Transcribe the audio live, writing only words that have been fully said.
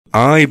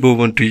I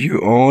Bowen to you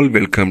all.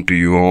 Welcome to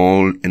you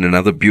all in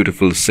another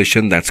beautiful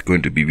session. That's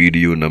going to be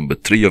video number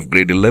 3 of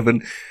grade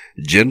 11,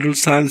 General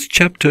Science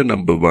chapter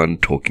number 1,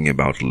 talking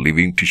about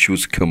living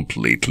tissues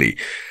completely.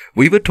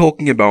 We were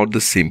talking about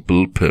the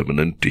simple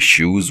permanent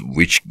tissues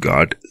which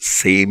got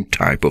same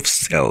type of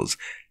cells,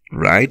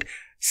 right?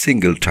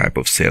 Single type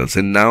of cells.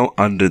 And now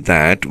under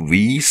that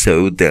we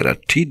saw there are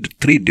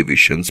three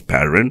divisions: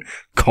 parent,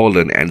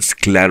 colon and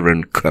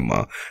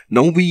sclerenchyma.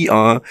 Now we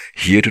are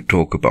here to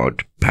talk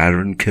about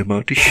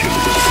parenchyma tissues.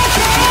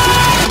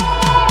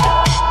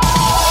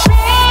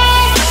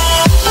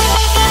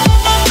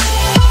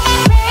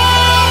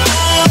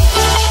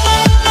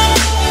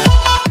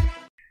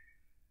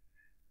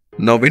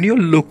 Now when you're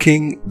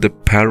looking the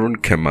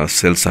parenchyma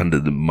cells under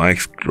the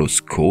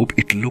microscope,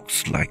 it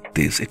looks like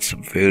this. It's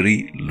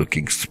very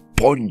looking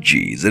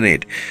spongy, isn't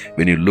it?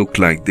 When you look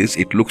like this,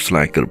 it looks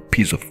like a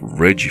piece of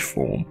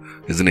regiform,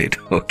 isn't it?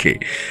 Okay,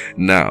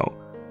 now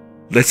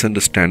let's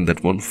understand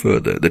that one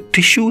further. The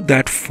tissue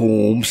that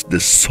forms the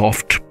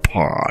soft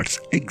parts,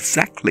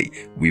 exactly,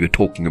 we were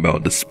talking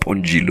about the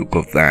spongy look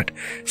of that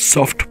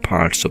soft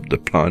parts of the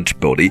plant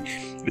body,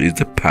 is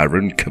the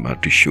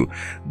parenchyma tissue.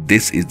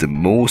 This is the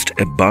most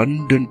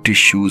abundant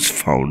tissues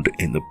found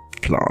in the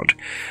plant.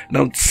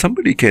 Now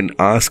somebody can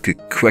ask a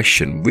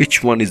question,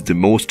 which one is the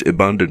most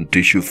abundant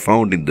tissue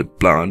found in the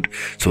plant,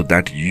 so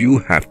that you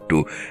have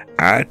to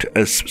add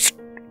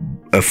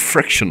a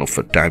fraction of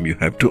a time you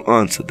have to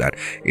answer that.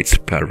 It's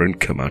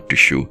parenchyma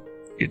tissue.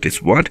 It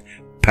is what?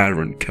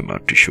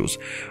 Parenchyma tissues.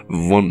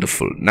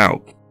 Wonderful.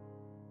 Now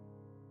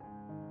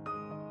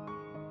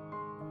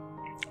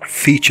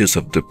features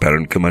of the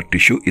parenchyma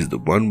tissue is the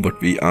one what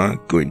we are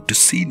going to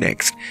see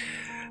next.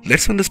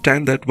 Let's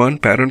understand that one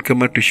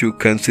parenchyma tissue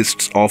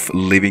consists of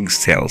living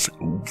cells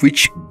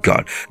which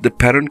got the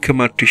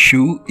parenchyma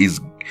tissue is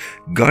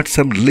got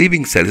some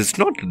living cells. It's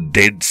not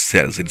dead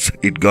cells,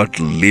 it got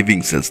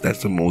living cells.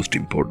 That's the most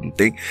important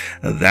thing,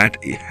 that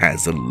it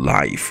has a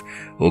life.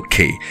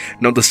 Okay,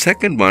 now the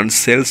second one,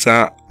 cells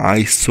are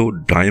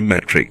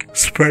isodiametric,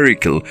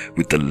 spherical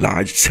with a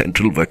large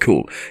central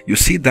vacuole. You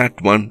see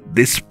that one,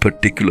 this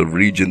particular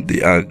region,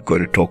 they are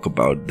going to talk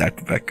about that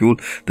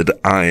vacuole, that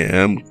I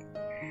am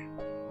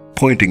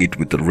pointing it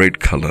with the red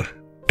color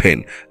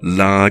pen.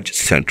 Large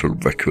central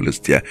vacuole is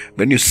there.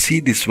 When you see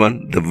this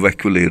one, the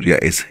vacuole area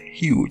is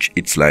huge.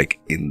 It's like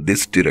in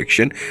this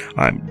direction.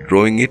 I'm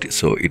drawing it,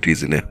 so it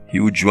is in a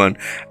huge one.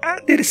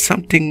 And there is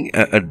something,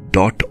 a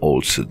dot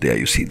also there.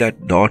 You see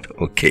that dot?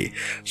 Okay.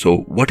 So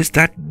what is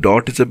that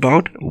dot is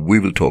about? We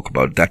will talk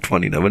about that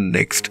one in our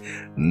next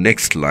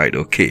slide.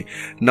 Okay.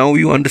 Now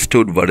you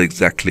understood what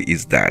exactly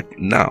is that.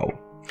 Now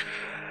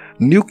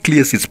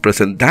nucleus is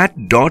present.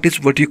 That dot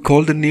is what you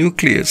call the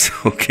nucleus.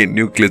 Okay,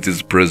 nucleus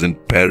is present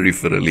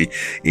peripherally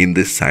in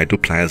this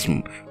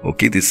cytoplasm.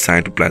 Okay, this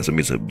cytoplasm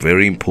is a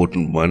very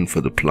important one for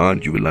the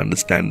plant. You will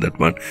understand that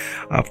one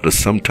after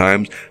some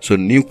time. So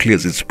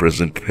nucleus is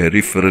present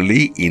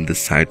peripherally in the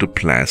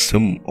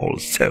cytoplasm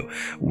also.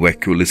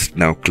 Vacuole is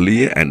now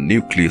clear and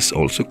nucleus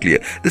also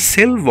clear. The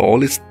cell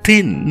wall is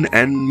thin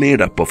and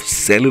made up of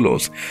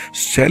cellulose.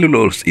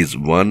 Cellulose is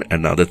one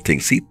another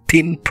thing. See,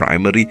 thin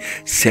primary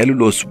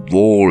cellulose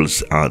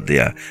walls are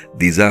there.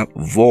 These are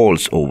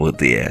walls over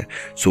there.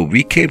 So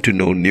we came to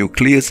know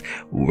nucleus,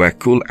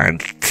 vacuole and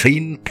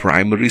thin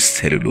primary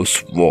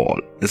cellulose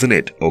wall, isn't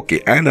it?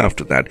 Okay, and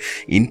after that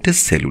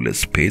intercellular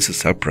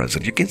spaces are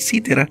present. You can see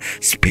there are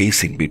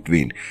space in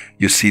between.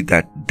 You see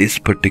that this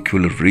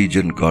particular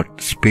region got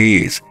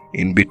space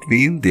in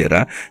between. There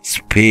are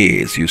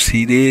space. You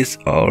see this?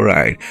 All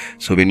right.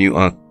 So when you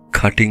are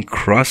cutting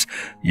cross,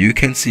 you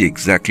can see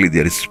exactly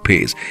there is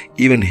space.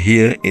 Even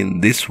here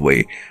in this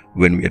way,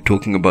 when we are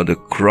talking about the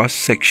cross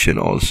section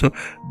also,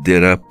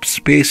 there are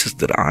spaces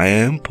that I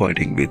am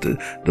pointing with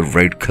the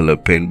red color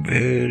pen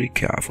very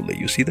carefully.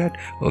 You see that?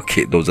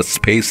 Okay, those are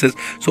spaces.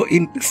 So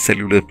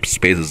cellular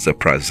spaces are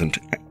present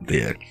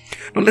there.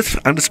 Now let's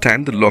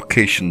understand the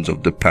locations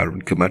of the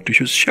parenchyma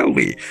tissues, shall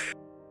we?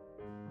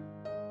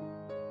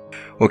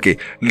 Okay,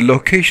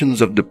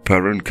 locations of the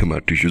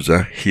parenchyma tissues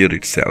are here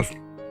itself.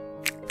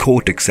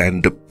 Cortex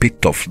and the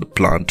pith of the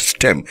plant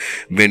stem.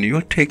 When you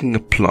are taking a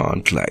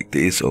plant like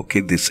this, okay,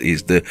 this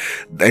is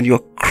then you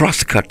are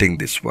cross-cutting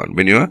this one.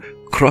 When you are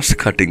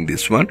cross-cutting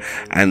this one,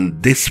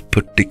 and this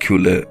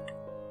particular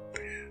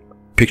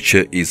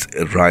picture is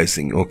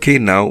rising. Okay,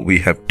 now we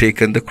have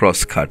taken the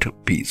cross-cut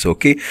piece.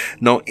 Okay,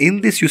 now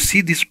in this you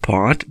see this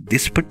part,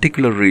 this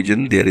particular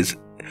region, there is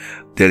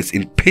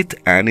in pith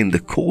and in the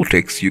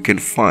cortex. You can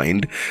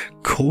find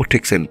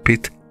cortex and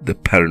pith, the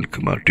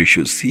parenchyma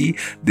tissue. See,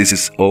 this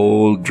is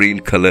all green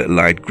color,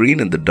 light green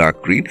and the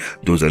dark green.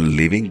 Those are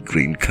living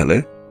green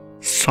color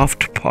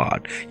soft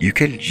part. You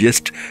can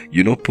just,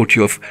 put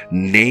your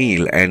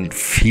nail and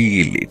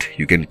feel it.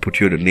 You can put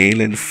your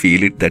nail and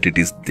feel it that it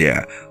is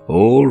there.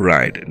 All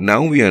right,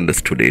 now we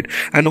understood it.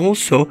 And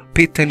also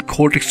pith and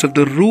cortex of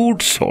the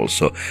roots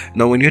also.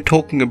 Now when you're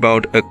talking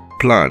about a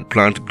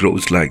plant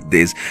grows like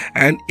this,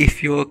 and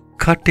if you're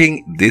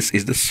cutting, this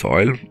is the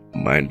soil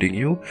minding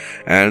you.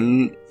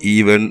 And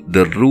even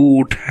the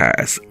root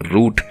has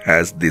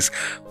this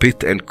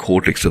pith and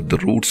cortex of the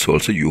roots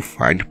also. You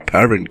find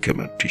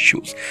parenchyma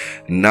tissues.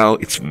 Now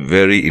it's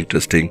very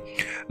interesting.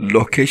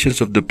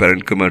 Locations of the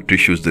parenchyma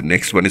tissues. The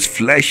next one is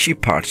fleshy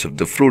parts of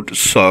the fruit.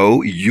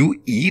 So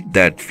you eat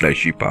that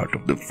fleshy part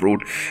of the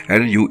fruit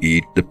and you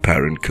eat the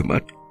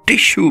parenchyma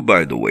tissue,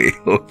 by the way.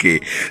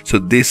 Okay, so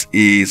this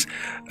is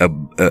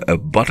a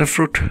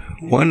butterfruit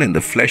one, and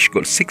the flesh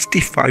got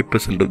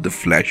 65% of the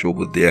flesh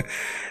over there,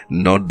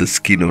 not the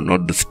skin or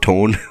not the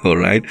stone. All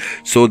right,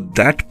 so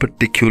that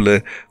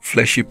particular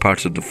fleshy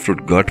parts of the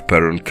fruit got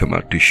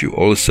parenchyma tissue.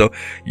 Also,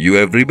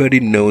 everybody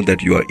know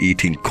that you are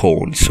eating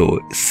corn, so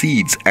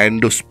seeds,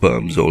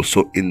 endosperms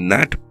also in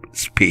that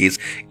space.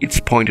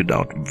 It's pointed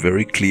out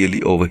very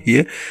clearly over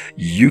here.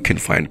 You can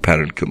find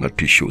parenchyma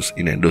tissues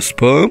in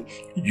endosperm.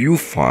 You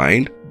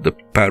find the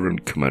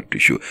parenchyma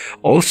tissue.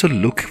 Also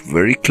look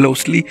very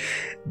closely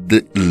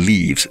the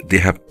leaves. They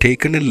have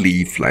taken a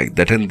leaf like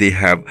that and they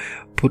have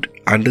put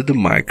under the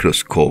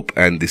microscope,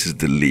 and this is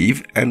the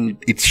leaf and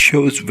it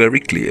shows very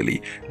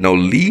clearly. Now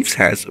leaves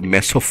has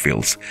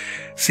mesophils.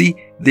 See,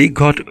 they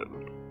got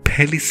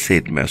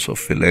palisade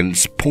mesophyll and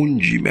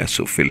spongy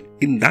mesophyll.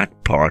 In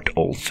that part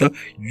also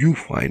you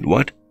find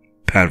what?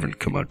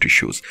 Parenchyma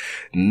tissues.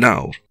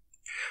 Now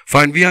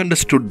fine, we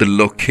understood the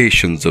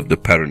locations of the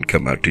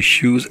parenchyma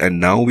tissues, and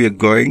now we are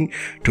going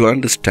to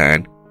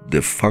understand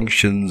the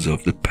functions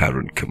of the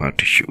parenchyma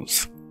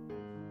tissues.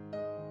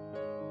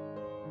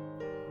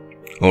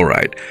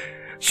 Alright,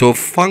 so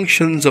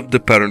functions of the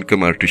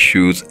parenchyma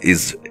tissues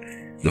is,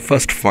 the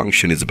first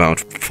function is about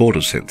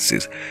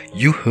photosynthesis.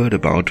 You heard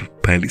about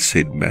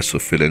palisade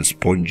mesophyll and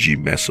spongy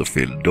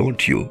mesophyll,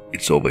 don't you?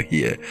 It's over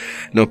here.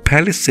 Now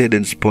palisade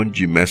and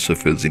spongy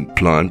mesophylls in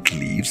plant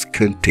leaves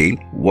contain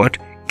what?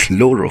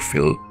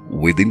 Chlorophyll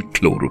within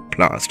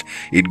chloroplast.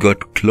 It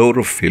got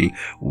chlorophyll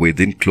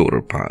within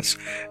chloroplast.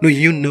 Now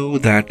you know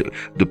that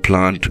the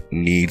plant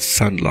needs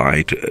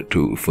sunlight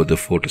for the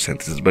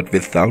photosynthesis, but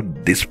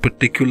without this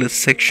particular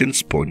section,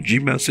 spongy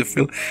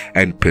mesophyll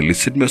and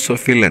palisade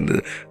mesophyll and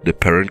the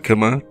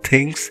parenchyma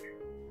things,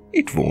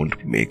 it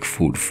won't make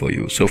food for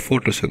you. So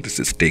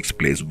photosynthesis takes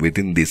place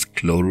within this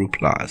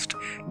chloroplast,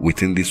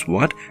 within this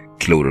what?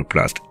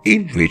 Chloroplast,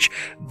 in which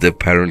the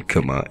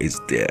parenchyma is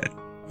there.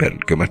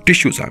 Parenchyma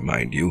tissues, I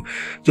mind you.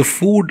 The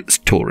food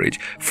storage.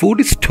 Food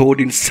is stored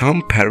in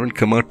some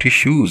parenchyma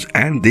tissues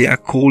and they are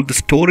called the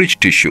storage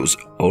tissues.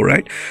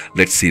 Alright,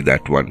 let's see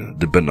that one.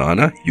 The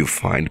banana, you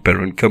find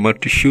parenchyma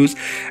tissues,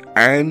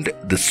 and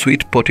the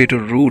sweet potato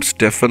roots,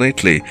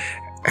 definitely,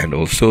 and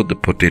also the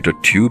potato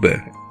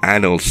tuber,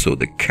 and also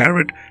the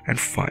carrot, and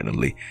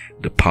finally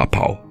the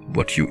pawpaw,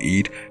 what you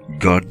eat,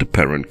 got the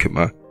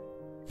parenchyma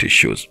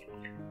tissues.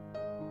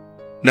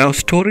 Now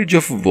storage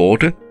of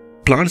water.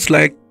 Plants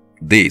like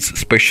these,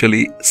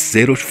 especially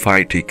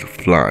xerophytic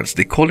plants,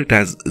 they call it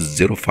as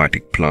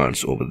xerophytic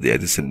plants over there.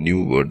 This is a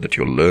new word that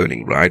you're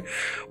learning, right?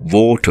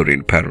 Water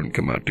in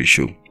parenchyma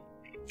tissue.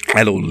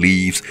 Aloe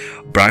leaves,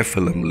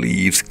 bryophyllum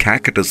leaves,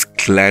 cactus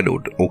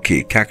cladode.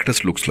 Okay,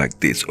 cactus looks like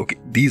this. Okay,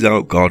 these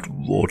are got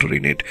water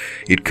in it.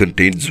 It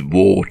contains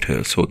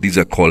water, so these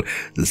are called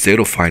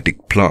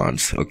xerophytic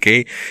plants.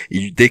 Okay,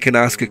 they can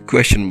ask a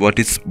question: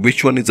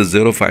 which one is a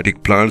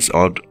xerophytic plants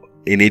or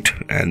in it,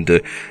 and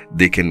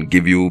they can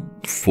give you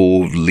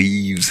 4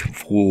 leaves,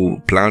 4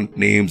 plant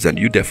names, and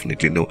you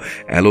definitely know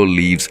aloe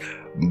leaves,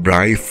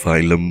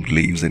 bryophyllum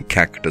leaves, and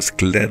cactus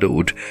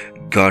cladode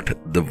got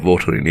the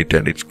water in it,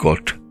 and it's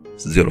got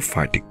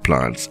xerophytic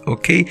plants.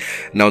 Okay,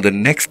 now the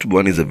next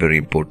one is a very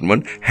important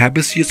one.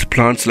 Herbaceous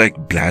plants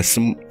like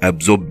blossom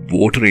absorb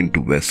water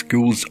into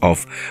vacuoles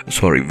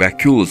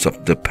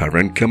of the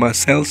parenchyma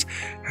cells.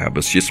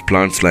 Herbaceous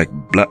plants like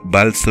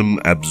balsam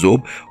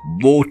absorb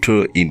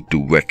water into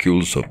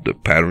vacuoles of the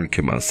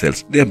parenchyma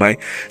cells. Thereby,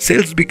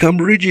 cells become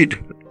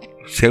rigid,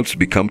 cells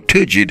become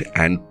turgid,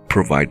 and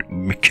provide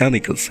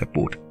mechanical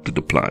support to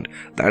the plant.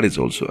 That is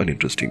also an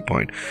interesting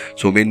point.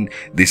 So when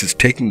this is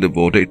taking the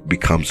water, it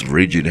becomes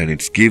rigid and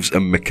it gives a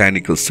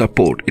mechanical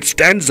support. It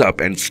stands up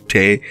and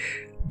stays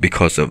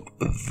because of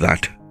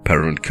that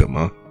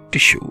parenchyma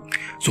tissue.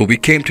 So we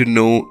came to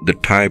know the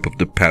type of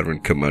the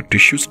parenchyma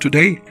tissues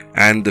today,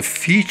 and the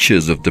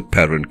features of the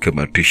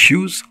parenchyma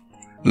tissues,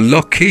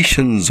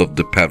 locations of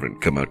the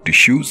parenchyma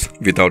tissues,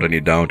 without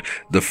any doubt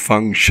the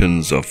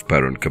functions of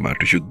parenchyma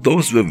tissue.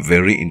 Those were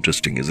very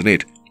interesting, isn't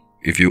it?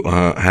 If you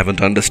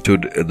haven't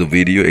understood the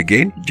video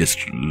again,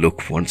 just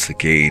look once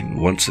again,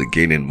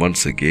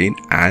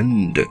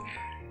 and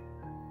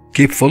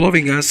keep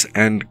following us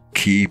and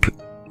keep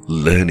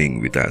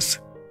learning with us.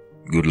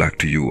 Good luck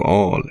to you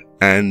all,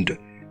 and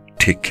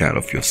take care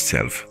of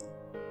yourself.